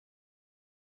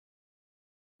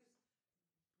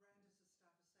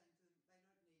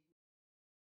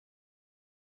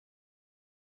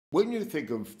When you think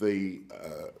of the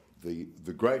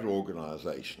great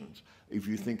organisations, if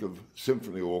you think of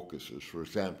symphony orchestras, for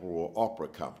example, or opera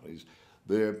companies,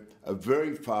 they're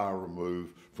very far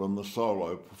removed from the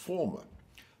solo performer,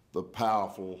 the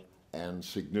powerful and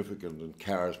significant and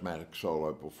charismatic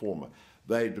solo performer.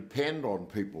 They depend on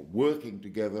people working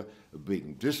together, of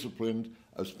being disciplined,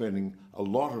 of spending a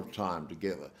lot of time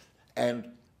together. And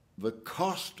the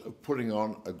cost of putting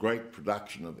on a great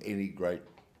production of any great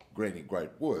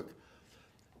work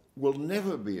will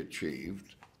never be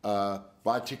achieved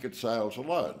by ticket sales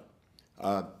alone.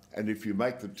 And if you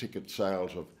make the ticket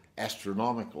sales of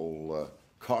astronomical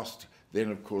cost,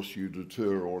 then of course you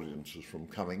deter audiences from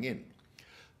coming in.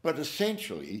 But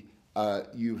essentially,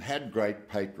 you had great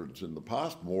patrons in the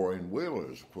past. Maureen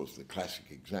Wheeler is, of course, the classic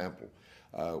example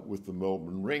with the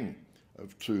Melbourne Ring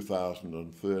of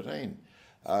 2013.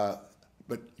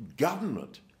 But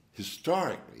government,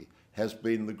 historically, has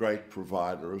been the great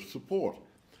provider of support.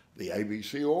 The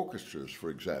ABC orchestras, for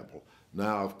example,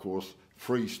 now, of course,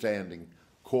 freestanding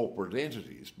corporate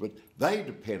entities, but they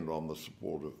depend on the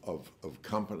support of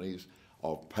companies,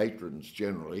 of patrons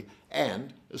generally,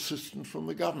 and assistance from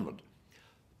the government.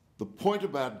 The point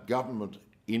about government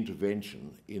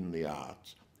intervention in the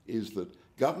arts is that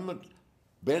government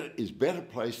is better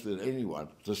placed than anyone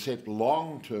to set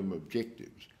long-term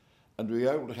objectives and to be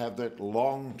able to have that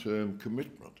long-term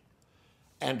commitment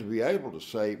and to be able to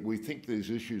say, we think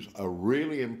these issues are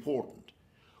really important.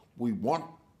 We want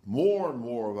more and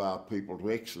more of our people to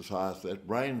exercise that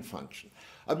brain function.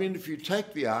 I mean, if you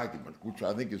take the argument, which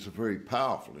I think is a very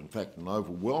powerful, in fact, an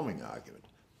overwhelming argument,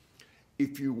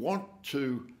 if you want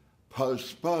to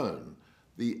postpone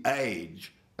the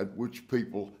age at which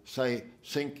people, say,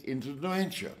 sink into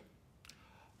dementia,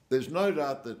 there's no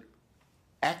doubt that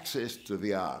access to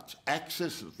the arts at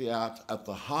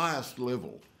the highest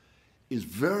level is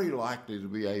very likely to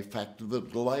be a factor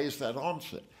that delays that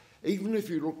onset. Even if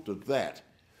you looked at that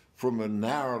from a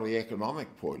narrowly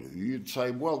economic point of view, you'd say,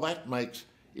 well, that makes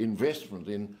investment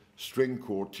in string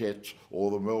quartets or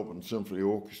the Melbourne Symphony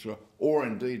Orchestra or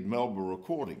indeed Melba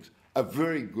recordings a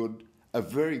very good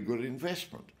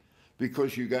investment,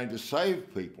 because you're going to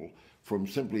save people from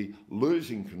simply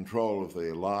losing control of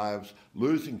their lives,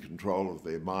 losing control of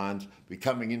their minds,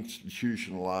 becoming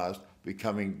institutionalised,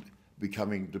 becoming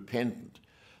dependent.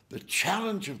 The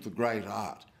challenge of the great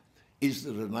art is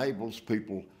that it enables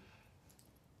people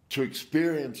to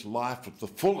experience life at the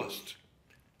fullest.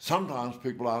 Sometimes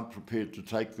people aren't prepared to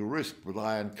take the risk, but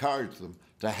I encourage them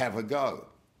to have a go.